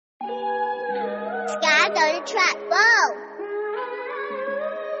dirty track. Whoa.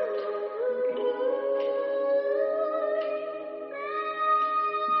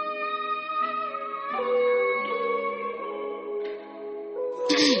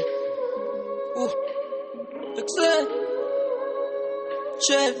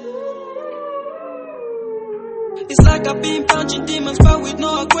 It's like I've been punching demons but with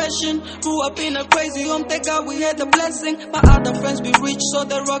no aggression. Grew up in a crazy home, thank God we had the blessing. My other friends be rich, so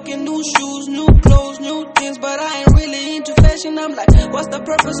they're rocking new shoes, new clothes, new things. But I ain't really into fashion. I'm like, what's the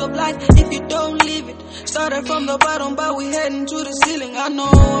purpose of life if you don't live it? Started from the bottom but we heading to the ceiling. I know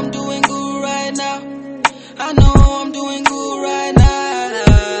I'm doing good right now. I know I'm doing good right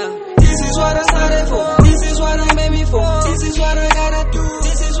now. This is what I started for. This is what I made me for. This is what I gotta do.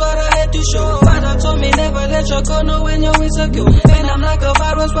 This is what I had to show. Father told me never let your go know when you're insecure. Man, I'm like a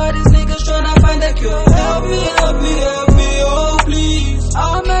virus, why these niggas tryna find a cure? Help me, help me, help me, oh please.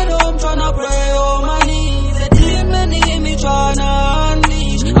 I'm at home tryna pray on my knees. The demon in me tryna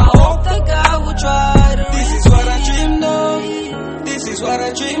unleash. I hope that God will try to. This is what I dreamed of. This is what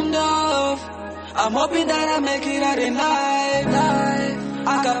I dreamed of. I'm hoping that I make it out in life.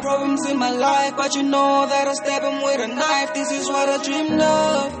 I got problems in my life, but you know that I stab him with a knife. This is what I dreamed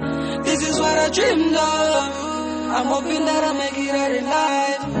of. This is what I dreamed of. I'm hoping that I make it out in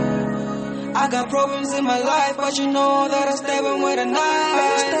life. I got problems in my life, but you know that I stab him with a knife.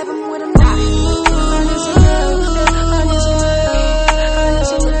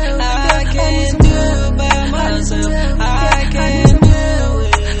 I can't do it by myself. I can't do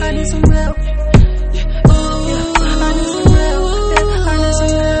it. I need some help.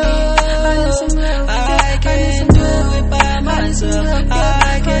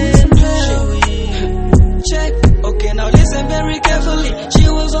 Very carefully, she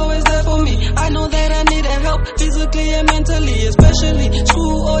was always there for me. I know that I needed help physically and mentally, especially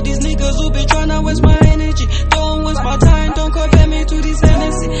screw all these niggas who be tryna waste my energy. Don't waste my time, don't compare me to this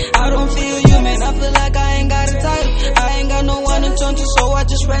Hennessy. I don't feel human, I feel like I ain't got a title. I ain't got no one to turn to, so I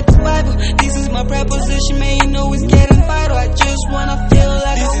just read the Bible. This is my preposition, man, you know it's getting vital. I just wanna feel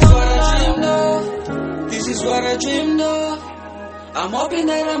like this is what I dreamed of. This is what I dreamed of. I'm hoping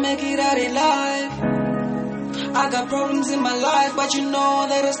that I make it out alive. I got problems in my life, but you know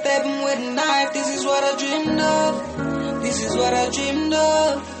that I stab him with a knife. This is what I dreamed of. This is what I dreamed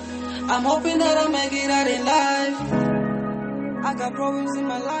of. I'm hoping that I make it out in life. I got problems in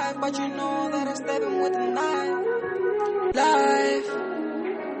my life, but you know that I stab him with a knife. Life.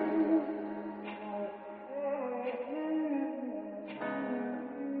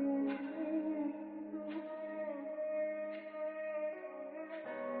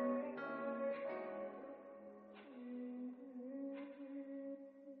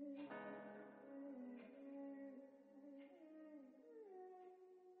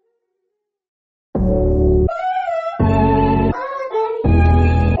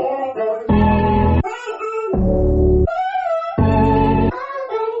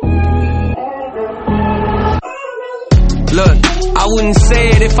 I wouldn't say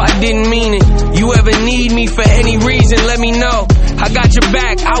it if I didn't mean it. You ever need me for any reason, let me know. I got your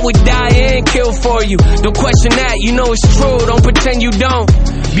back, I would die and kill for you. Don't question that, you know it's true, don't pretend you don't.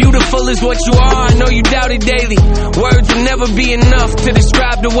 Beautiful is what you are, I know you doubt it daily. Words will never be enough to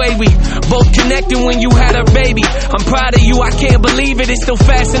describe the way we both connected when you had our baby. I'm proud of you, I can't believe it, it still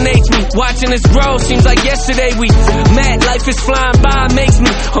fascinates me. Watching us grow, seems like yesterday we met. Life is flying by, makes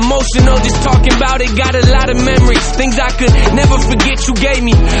me emotional just talking about it. Got a lot of memories, things I could never forget you gave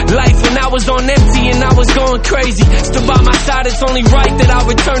me. Life when I was on empty and I was going crazy. Still by my side, it's only right that I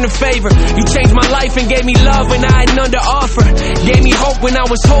return the favor. You changed my life and gave me love when I had none to offer. Gave me hope when I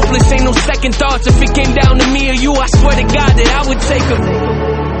was hopeless, ain't no second thoughts. If it came down to me or you, I swear to God that I would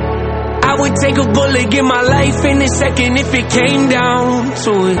take a bullet, give my life in a second if it came down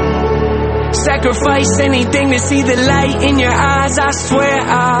to it. Sacrifice anything to see the light in your eyes, I swear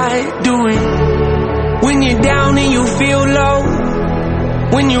I'd do it. When you're down and you feel low,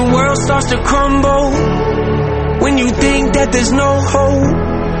 when your world starts to crumble, when you think that there's no hope,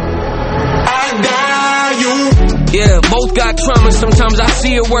 I got you. Yeah, both got trauma. Sometimes I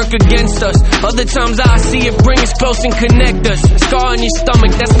see it work against us. Other times I see it bring us close and connect us. A scar on your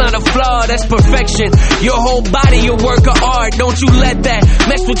stomach, that's not a flaw, that's perfection. Your whole body, your work of art. Don't you let that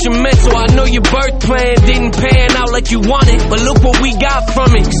mess with your mental. I know your birth plan didn't pan out like you wanted, but look what we got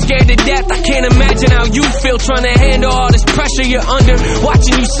from it. Scared to death, I can't imagine how you feel trying to handle all this pressure you're under.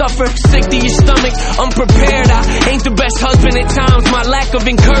 Watching you suffer, sick to your stomach, unprepared. I ain't the best husband at times. My lack of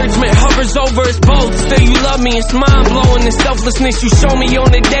encouragement hovers over us both. Still you love me, it's mind-blowing. The selflessness you show me on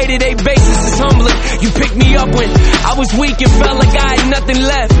a day-to-day basis is humbling. You picked me up when I was weak and felt like I had nothing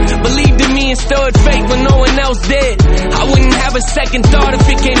left. Believed in me being studs fake when no one else did. I wouldn't have a second thought if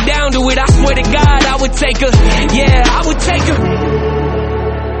it came down to it. I swear to God, I would take her. Yeah, I would take her.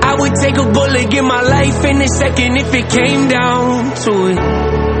 I would take a bullet, give my life in a second if it came down to it.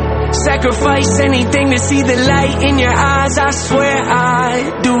 Sacrifice anything to see the light in your eyes, I swear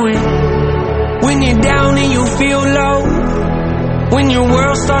I'd do it. When you're down and you feel low, when your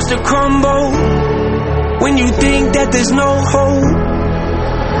world starts to crumble, when you think that there's no hope,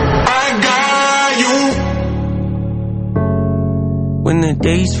 I got you. When the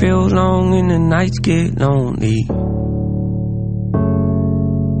days feel long and the nights get lonely,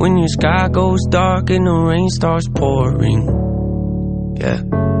 when your sky goes dark and the rain starts pouring, yeah.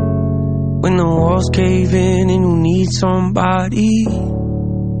 When the walls cave in and you need somebody,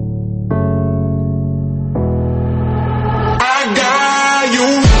 I got you.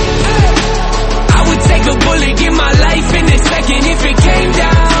 I would take a bullet, give my life in a second if it came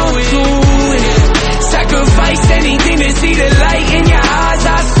down to it. Sacrifice anything to see the light in your eyes,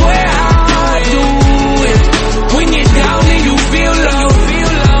 I swear I'd do it. When you're down and you feel low,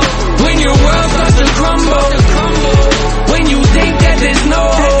 when your world starts to crumble, when you think that there's no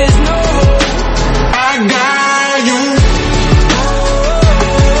hope, I got you.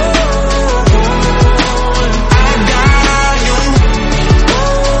 I got you.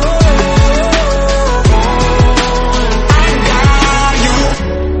 I got you.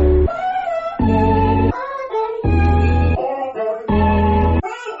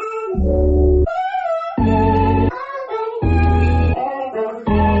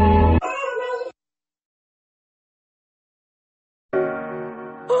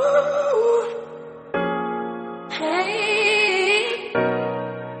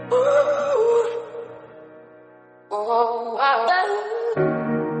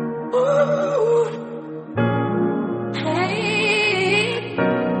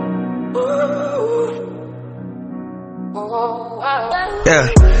 Yeah.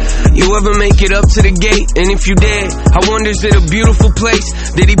 You ever make it up to the gate? And if you did, I wonder, is it a beautiful place?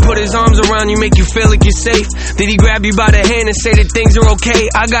 Did he put his arms around you, make you feel like you're safe? Did he grab you by the hand and say that things are okay?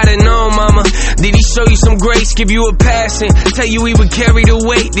 I gotta know, mama. Did he show you some grace, give you a pass and tell you he would carry the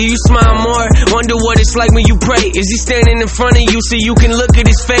weight? Do you smile more? Wonder what it's like when you pray. Is he standing in front of you so you can look at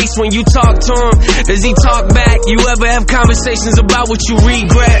his face when you talk to him? Does he talk back? You ever have conversations about what you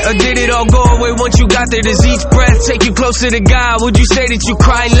regret? Or did it all go away once you got there? Does each breath take you closer to God? Would you say that you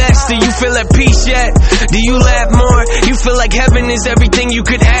cry less? Do you feel at peace yet? Do you laugh more? You feel like heaven is everything you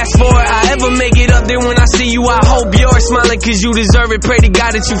could ask for. I ever make it up there when I see you, I hope you're smiling cause you deserve it. Pray to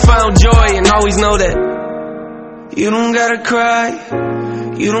God that you found joy and always know that you don't gotta cry,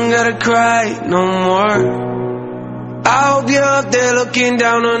 you don't gotta cry no more. I hope you're up there looking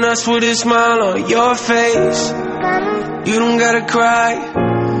down on us with a smile on your face. You don't gotta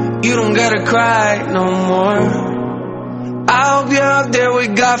cry, you don't gotta cry no more. I hope you're up there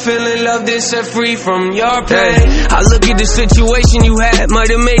with God, feeling loved and set free from your pain. I look at the situation you had, might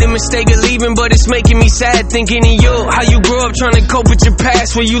have made a mistake of leaving, but it's making me sad thinking of you. How you grew up trying to cope with your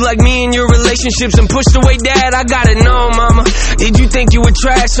past. Were you like me in your relationships and pushed away dad? I gotta know, mama. Did you think you were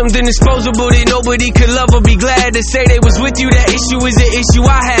trash, something disposable that nobody could love or be glad to say they was with you? That issue is an issue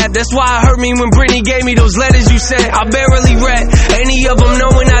I have. That's why it hurt me when Brittany gave me those letters you sent. I barely read any of them,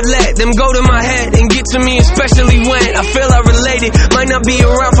 knowing I'd let them go to my head and get to me, especially when I feel I related. Might not be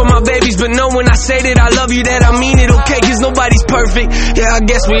around for my babies, but know when I say that I love you, that I mean it, okay? Cause nobody's perfect. Yeah, I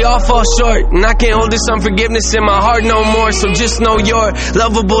guess we all fall short, and I can't hold this unforgiveness in my heart no more. So just know you're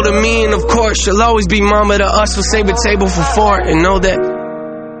lovable to me, and of course you'll always be mama to us. We'll save a table for four, and know that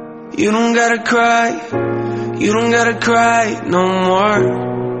you don't gotta cry, you don't gotta cry no more.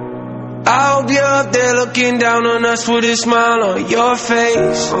 I hope you're up there looking down on us with a smile on your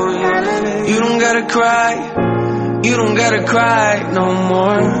face. You don't gotta cry, you don't gotta cry no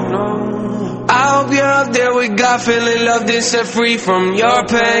more. I hope you're up there with God, feeling loved and set free from your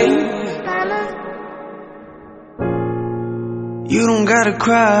pain. You don't gotta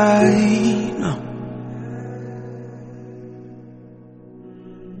cry, no.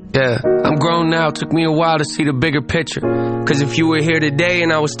 Yeah, I'm grown now, took me a while to see the bigger picture. Cause if you were here today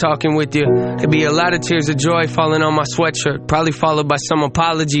and I was talking with you, there'd be a lot of tears of joy falling on my sweatshirt, probably followed by some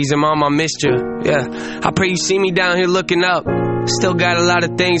apologies and mom, I missed you. Yeah, I pray you see me down here looking up. Still got a lot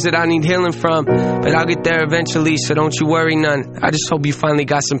of things that I need healing from, but I'll get there eventually, so don't you worry none. I just hope you finally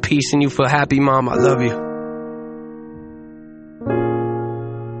got some peace and you feel happy, mom. I love you.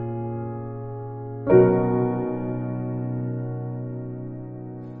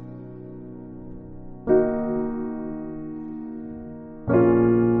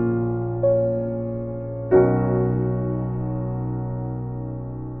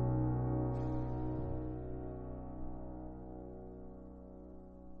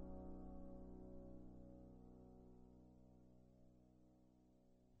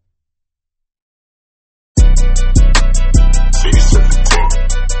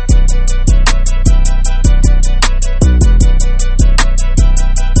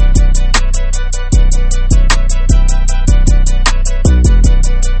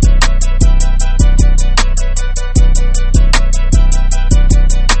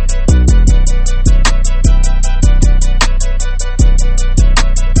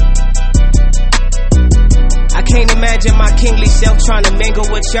 kingly self trying to mingle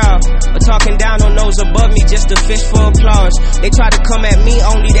with y'all, but talking down on those above me just to fish for applause. They try to come at me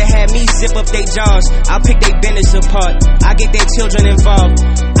only to have me zip up their jaws. I'll pick their business apart, I get their children involved.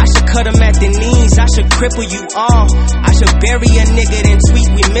 I should cut them at the knees, I should cripple you all. I should bury a nigga then tweet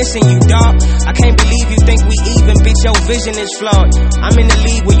we missing you, dawg. I can't believe you think we even, bitch, your vision is flawed. I'm in the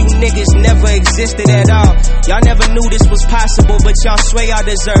league where you niggas never existed at all. Y'all never knew this was possible, but y'all swear y'all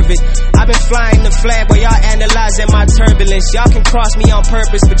deserve it. I've been flying the flag while y'all analyzing my turbulence. Y'all can cross me on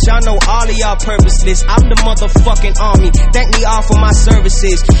purpose, but y'all know all of y'all purposeless. I'm the motherfucking army, thank me all for my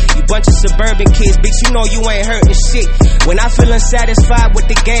services. You bunch of suburban kids, bitch, you know you ain't hurting shit. When I feel unsatisfied with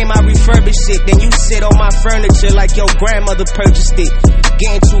the game, I refurbish it. Then you sit on my furniture like your grandmother purchased it.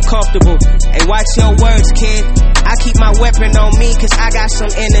 Getting too comfortable. Hey, watch your words, kid. I keep my weapon on me, cause I got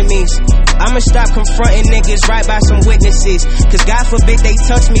some enemies. I'ma stop confronting niggas right by some witnesses, cause God forbid they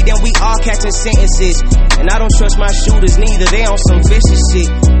touch me, then we all catching sentences. And I don't trust my shooters neither, they on some vicious shit.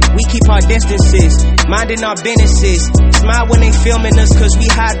 We keep our distances, minding our businesses. Smile when they filming us, cause we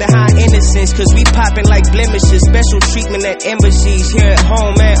hide behind innocence. Cause we popping like blemishes, special treatment at embassies, here at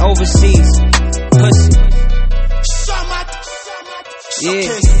home and overseas. Pussy.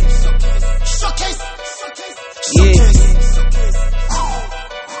 Yeah. Yeah.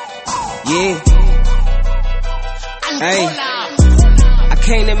 Yeah. Hey. I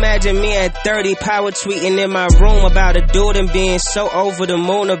can't imagine me at 30 power tweeting in my room about a dude and being so over the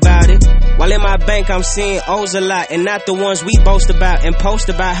moon about it. While in my bank I'm seeing O's a lot, and not the ones we boast about and post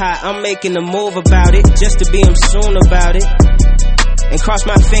about how I'm making a move about it, just to be him soon about it. And cross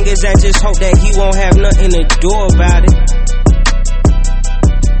my fingers and just hope that he won't have nothing to do about it.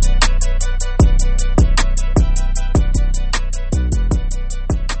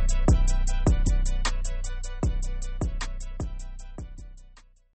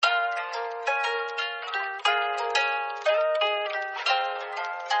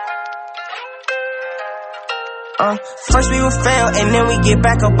 First we will fail, and then we get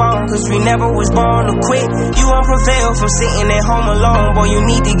back up on, cause we never was born to quit. You won't prevail from sitting at home alone, boy, you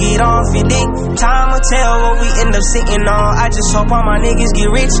need to get off your dick. Time will tell what we end up sitting on. I just hope all my niggas get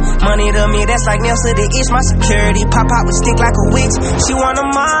rich. Money to me, that's like nails to the itch. My security pop out with stick like a witch. She want a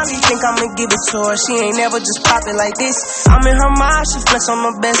Molly, think I'ma give it to her. She ain't never just pop it like this. I'm in her mind, she flex on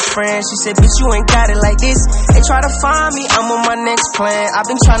my best friend. She said, bitch, you ain't got it like this. They try to find me, I'm on my next plan. I've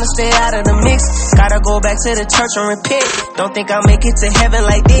been trying to stay out of the mix. Gotta go back to the church and repent. Don't think I'll make it to heaven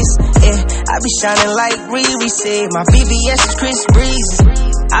like this. Yeah, I be shining like Riri said. My VVS is Chris Breezy.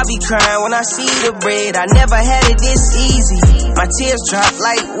 I be crying when I see the bread. I never had it this easy. My tears drop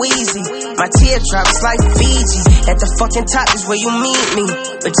like Wheezy. My teardrops like Fiji. At the fucking top is where you meet me,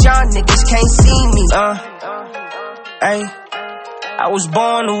 but y'all niggas can't see me. Hey, I was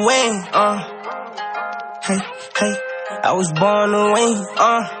born to win. Hey, I was born to win.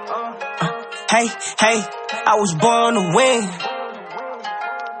 Hey, I was born to win.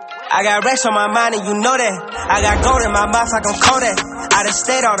 I got racks on my mind and you know that. I got gold in my mouth like I'm Kodak. Out of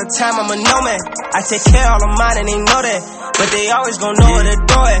state all the time, I'm a nomad. I take care of all of mine and they know that, but they always gon' know where to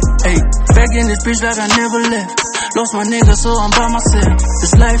do it. Hey, back in this bitch like I never left. Lost my nigga, so I'm by myself.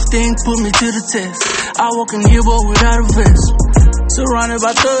 This life thing put me to the test. I walk in here, but without a vest. Surrounded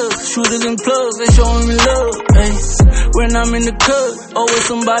by thugs, shooters and plugs, they showing me love. Ay, when I'm in the club, always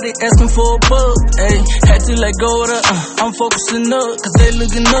somebody asking for a bug. Ay, had to let go of the, I'm focusing up, cause they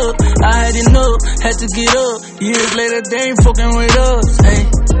looking up. I had enough, had to get up. Years later, they ain't fucking with us. Ay,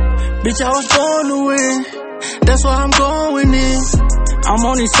 bitch, I was born to win. That's why I'm going in. I'm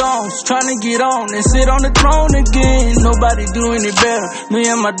on these songs, trying to get on and sit on the throne again. Nobody do any better. Me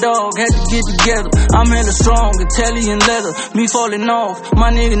and my dog had to get together. I'm hella strong, Italian leather. Me falling off,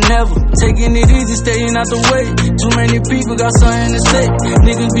 my nigga never. Taking it easy, staying out the way. Too many people got something to say.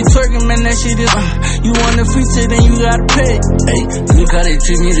 Niggas be twerking, man, that shit is you want a feature, then you gotta pay. Hey, look how they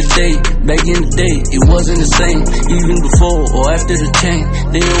treat me today. Back in the day, it wasn't the same. Even before or after the change,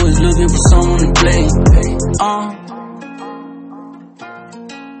 they always looking for someone to blame. Hey,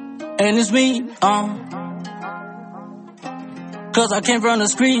 and it's me, cause I came from the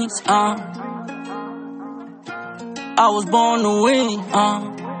streets, I was born to win,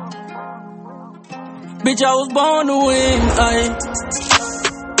 bitch, I was born to win,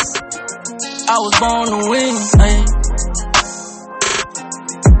 I was born to win,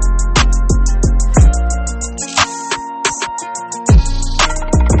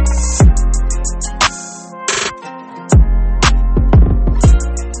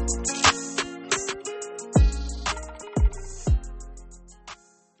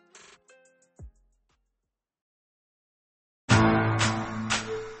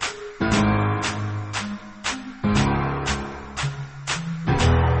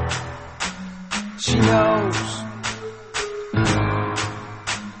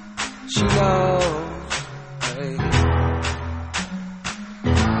 she knows. Hey.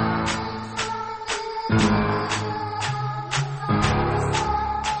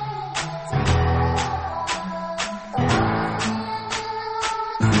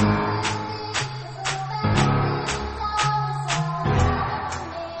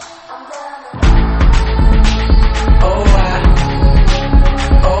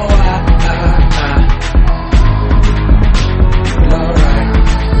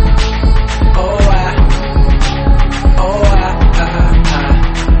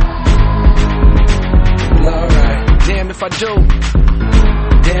 If I do,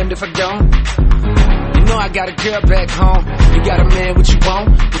 damned if I don't. You know I got a girl back home. You got a man, what you want?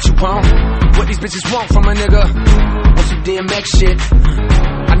 What you want? What these bitches want from a nigga? Want some DMX shit.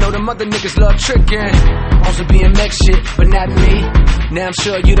 I know them other niggas love tricking on some BMX shit, but not me. Now I'm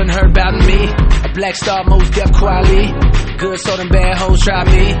sure you done heard about me. A Black Star, Mos Def, Kweli. Good, so them bad hoes try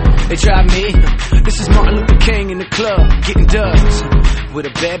me. They try me. This is Martin Luther King in the club, getting dubs. With a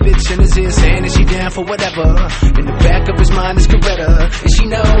bad bitch in his ear saying that she down for whatever. In the back of his mind is Coretta. And she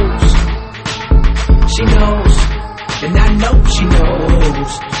knows. She knows. And I know she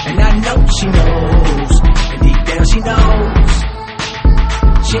knows. And I know she knows. And deep down she knows.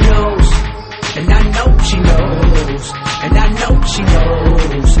 She knows. And I know she knows. And I know she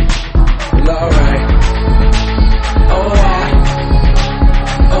knows. Well, alright.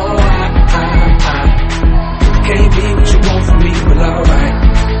 Can't be what you want from me, but alright.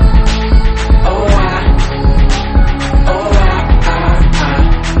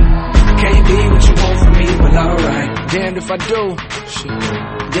 Can't be what you want from me, but alright. Damned if I do,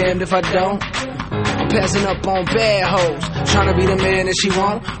 damned if I don't. I'm passing up on bad hoes, tryna be the man that she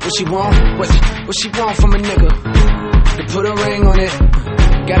want. What she want? What she want from a nigga? To put a ring on it.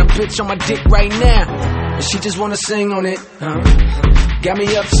 Got a bitch on my dick right now, and she just wanna sing on it. Got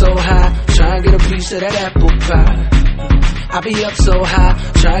me up so high, tryna get a piece of that apple pie. I be up so high,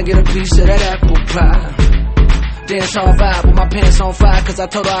 tryna get a piece of that apple pie. Dance all vibe with my pants on fire, cause I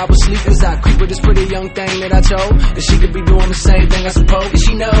told her I was sleep as I creep with this pretty young thing that I chose. That she could be doing the same thing I suppose. And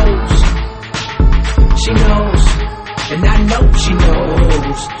she knows. She knows. And I know she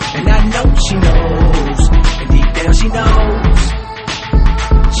knows. And I know she knows. And deep down she knows.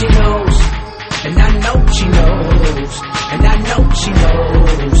 She knows. And I know she knows. And I know she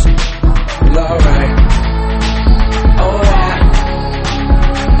knows. Well, alright.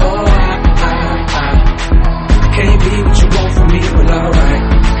 Can't be what you want from me, but alright.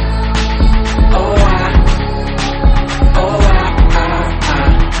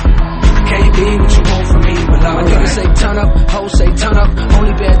 Can't be what you want from me, but alright. My niggas say turn up, hoes say turn up.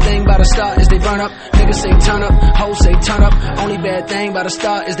 Only bad thing about a star is they burn up. Niggas say turn up, hoes say turn up. Only bad thing about a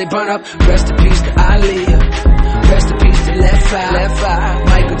star is they burn up. Rest in peace to Aaliyah. Rest in peace to Left Eye.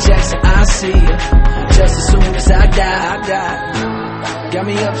 Michael Jackson, I see ya. Just as soon as I die. Got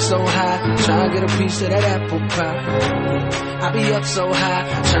me up so high, tryna get a piece of that apple pie. I be up so high,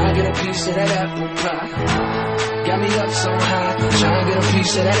 tryna get a piece of that apple pie. Got me up so high, tryna get a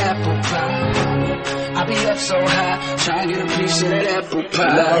piece of that apple pie. I be up so high, tryna get a piece of that apple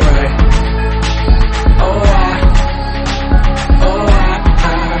pie.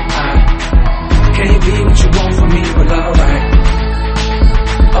 I can't be what you want from me, but alright.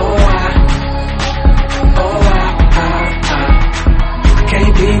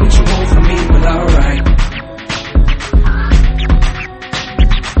 Can't be what you want from me, but alright.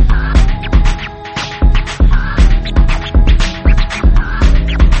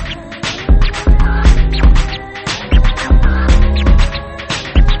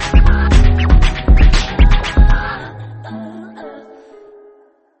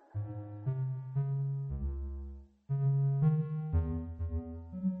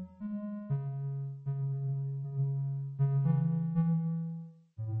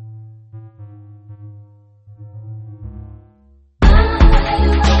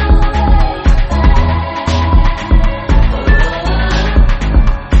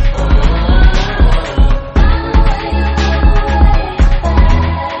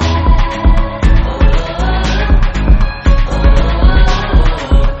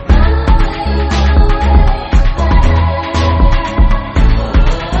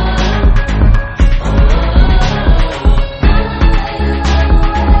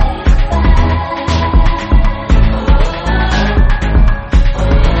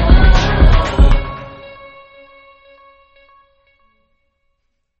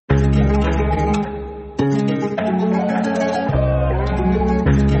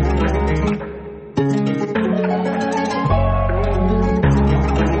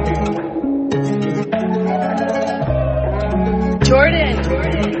 Jordan.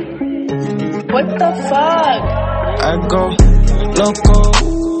 What the fuck? I go loco,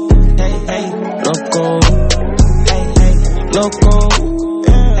 hey, hey, loco, hey, hey, loco,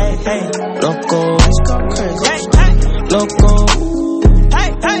 hey, hey, loco, let's go crazy, hey, hey, loco,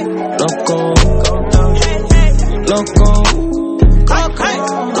 hey, hey, loco, hey, hey, loco, okay,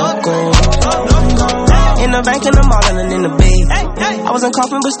 loco. In the bank, in the mall, and in the bed. I wasn't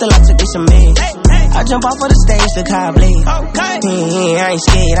coughing, but still I took this some meds. I jump off of the stage, look how I bleed. I ain't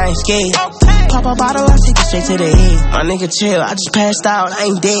scared, I ain't scared. Pop a bottle, I take it straight to the head. My nigga chill, I just passed out, I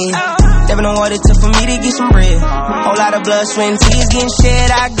ain't dead. Never know what it took for me to get some bread. Whole lot of blood, sweat, and tears getting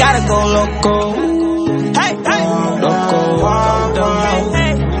shed. I gotta go loco. Hey, hey, loco, loco,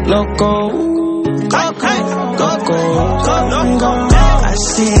 loco. I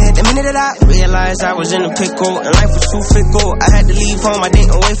said, the minute that I realized I was in a pickle and life was too fickle, I had to leave home, I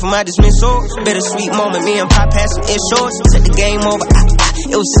didn't wait for my dismissal. Bittersweet moment, me and Pop had some issues. Took the game over,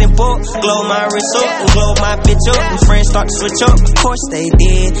 it was simple. Glow my wrist up and glow my bitch up. And friends start to switch up, of course they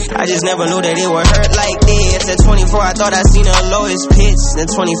did. I just never knew that it would hurt like this. At 24, I thought I seen her lowest pitch. Then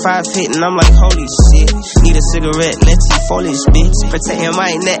 25 hit and I'm like, holy shit. Need a cigarette, let's see foliage, bitch. Protecting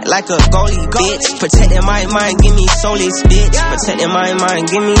my neck like a goalie, bitch. Protecting my mind, give me soulless, bitch. Protecting my mind,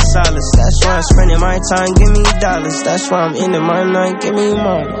 give me solace. That's why I'm spending my time, give me dollars. That's why I'm ending my night, give me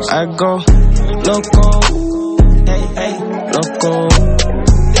models. I go loco, hey, hey, loco,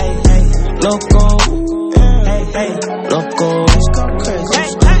 hey, hey, loco, hey, hey, loco, let's go crazy, hey,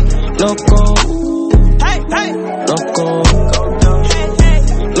 hey, loco, hey, hey, loco, hey, hey,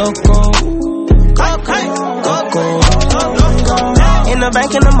 loco, okay, loco. In the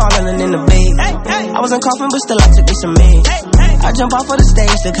bank, in the mall, and in the bed. I wasn't coughing, but still I took me some meds. I jump off of the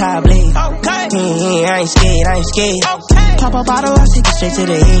stage, look how I bleed. I ain't scared, I ain't scared. Pop a bottle, I take it straight to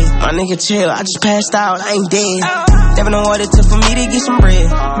the head. My nigga chill, I just passed out, I ain't dead. Never know what it took for me to get some bread.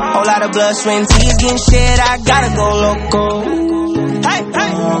 Whole lot of blood, sweat, and tears getting shed. I gotta go loco. Hey,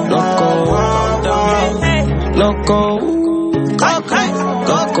 hey, loco, loco, okay,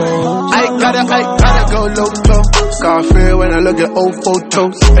 loco. I gotta go loco. Scarface when I look at old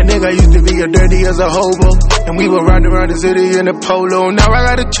photos. A nigga used to be as dirty as a hobo, and we were riding around the city in a polo. Now I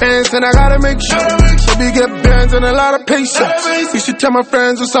got a chance and I gotta make sure. So we get bands and a lot of patience. You should tell my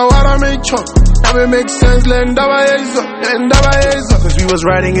friends it's how I make chunk. Now it makes sense, cause we was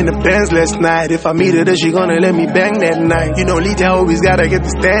riding in the Benz last night. If I meet her, then she gonna let me bang that night. You know, Lita always gotta get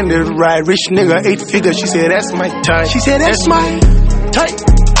the standard right. Rich nigga, 8 figures, she said that's my type. She said that's my type.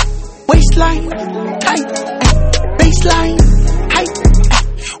 Waistline, tight, baseline, height.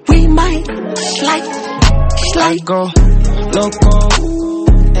 We might slide. I go loco,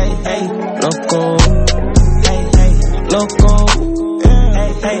 hey, hey, loco, hey, hey, loco,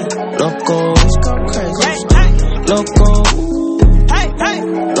 hey, hey, loco, let's go crazy, hey, hey, loco, hey, hey,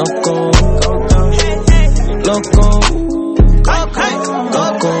 loco, hey, hey, loco, okay,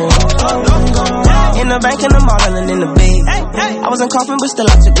 loco. In the bank, in the mall, and in the bed. I wasn't coughing, but still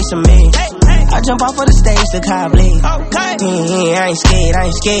I took me some meds. I jump off of the stage, look how I bleed. I ain't scared, I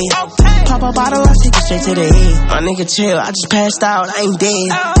ain't scared. Pop a bottle, I take it straight to the head. My nigga chill, I just passed out, I ain't dead.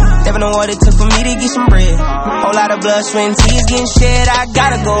 Never know what it took for me to get some bread. Whole lot of blood, sweat, and tears getting shed. I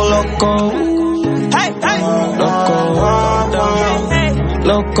gotta go loco. Hey, hey, loco,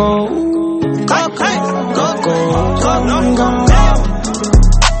 loco, okay, loco, loco.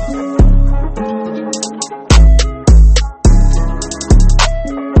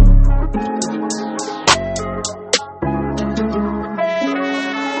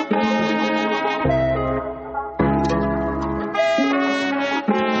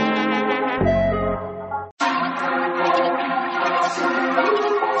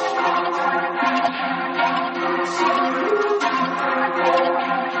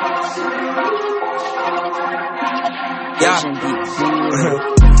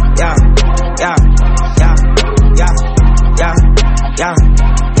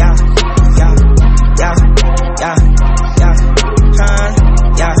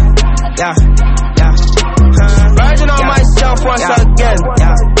 Virgin on myself once again.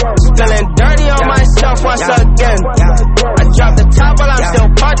 Feeling dirty on myself once again. I dropped the top while I'm still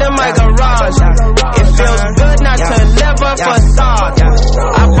parked in my garage. It feels good not to live a facade.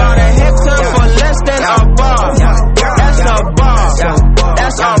 I bought a Hilton for less than a bar. That's a bar.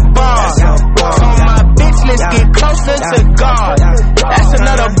 That's a bar.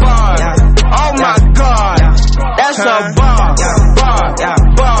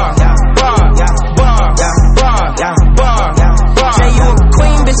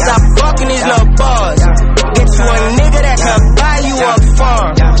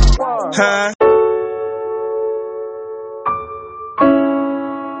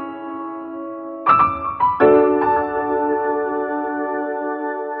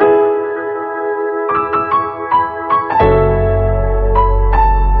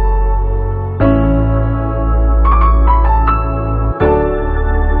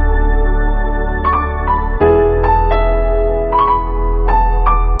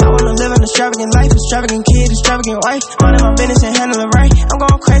 extravagant kid, extravagant wife. Minding my business and handling it right. I'm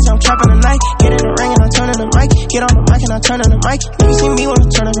going crazy, I'm trapping the night. Get in the ring and I turn on the mic. Get on the mic and I turn on the mic. You see me when I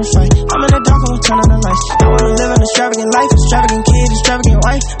turn up and fight. I'm in the dark and we turn on the lights. I wanna live an extravagant life, extravagant kid, extravagant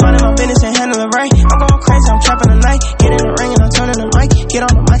wife. Minding my business and handling it right. I'm going crazy, I'm trapping the night. Get in the ring and I turn on the mic. Get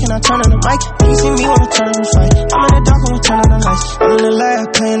on the mic and I turn on the mic. You see me when I turn up and fight. I'm in the dark and we turn on the lights. I'm in the lab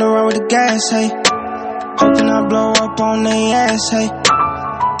playing around with the gas, hey. Hoping I blow up on they ass, hey.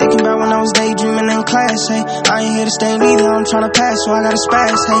 Thinking about when I was daydreaming in class, hey. I ain't here to stay neither, I'm tryna pass, so I gotta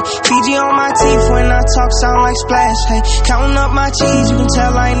spaz, hey. Fiji on my teeth when I talk, sound like splash, hey. Counting up my cheese, you can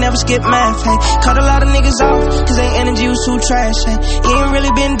tell I ain't never skip math, hey. Cut a lot of niggas off, cause their energy was too trash, hey. You ain't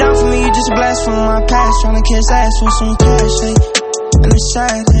really been down for me, you just a blast from my past. Tryna kiss ass for some cash, hey. And it's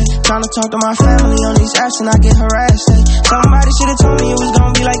sad, hey. Tryna talk to my family on these apps and I get harassed, hey. Somebody should've told me it was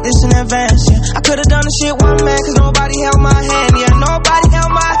gonna be like this in advance, yeah. I could've done the shit one man, cause nobody held my hand, yeah. Nobody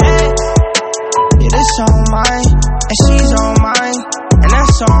held my hand. Yeah, this all mine, and she's all mine, and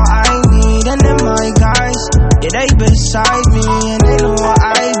that's all I need. And then my guys, yeah, they beside me, and they know what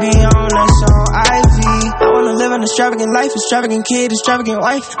I be on, that's all I be. I wanna live an extravagant life, extravagant kid, extravagant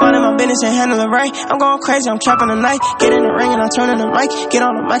wife. Minding my business and handling it right. I'm going crazy, I'm trapping the night. Get in the ring and I turn on the mic. Get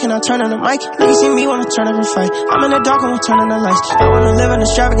on the mic and I turn on the mic. You see me when I turn up and fight. I'm in the dark and we turn on the lights. I wanna live an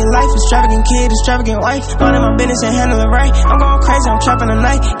extravagant life, extravagant kid, extravagant wife. Minding my business and handling it right. I'm going crazy, I'm trapping the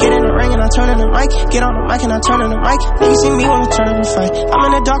night. Get in the ring and I turn on the mic. Get on the mic and I turn on the mic. You see me when we turn up and fight. I'm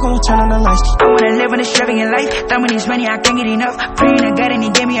in the dark and we turn on the lights. I wanna live an extravagant life. Thumbing this money, I can't get enough. Praying to God and he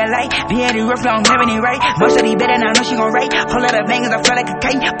gave me a light. Be at it rough, I'm having it right. Most of these better, and I know she gon' write. Whole lot of bangers, I feel like a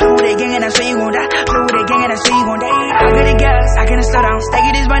kite. Play with that gang and I swear you gon' die. Play with that gang and I swear you gon' die. I got the gas, I can't slow down.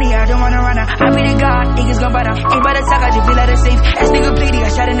 Stacking this money, I don't wanna run out. I be the God, niggas gon' buy down. Ain't by the talk, I just feel like the safe. Ass nigga played, I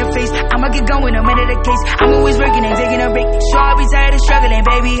shot in the face. I'ma get going, I'm into the case. I'm always working and taking a break. So I'll be tired of struggling,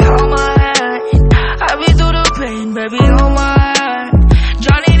 baby. Hold my hand. I've been through the pain, baby. Hold my hand.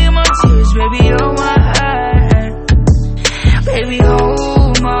 Drowning in my tears, baby. Hold my hand. Baby,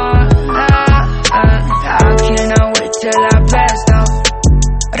 hold my hand. I cannot wait till I pass out.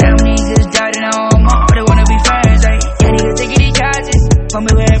 Them niggas died and I want more. They wanna be friends, like, yeah, niggas taking these charges. Put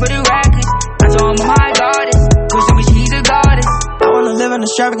me wherever the rackets. I told them I'm my goddess. Cause to me she's a goddess. I wanna live an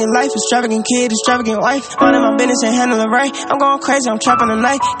extravagant life, extravagant kid, extravagant wife. Minding my business and handling it right. I'm going crazy, I'm trapping the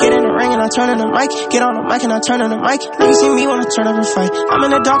night. Get in the ring and I turn on the mic. Get on the mic and I turn on the mic. You see me when I turn up and fight. I'm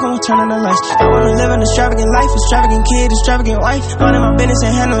in the dark and we turn on the lights. I wanna live an extravagant life, extravagant kid, extravagant wife. Minding my business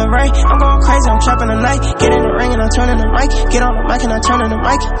and handling it right. I'm going crazy, I'm trapping the night. Get in the ring and I turn on the mic. Get on the mic and I turn on the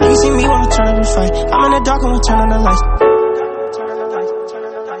mic. You see me when I turn up and fight. I'm in the dark and we turn on the lights.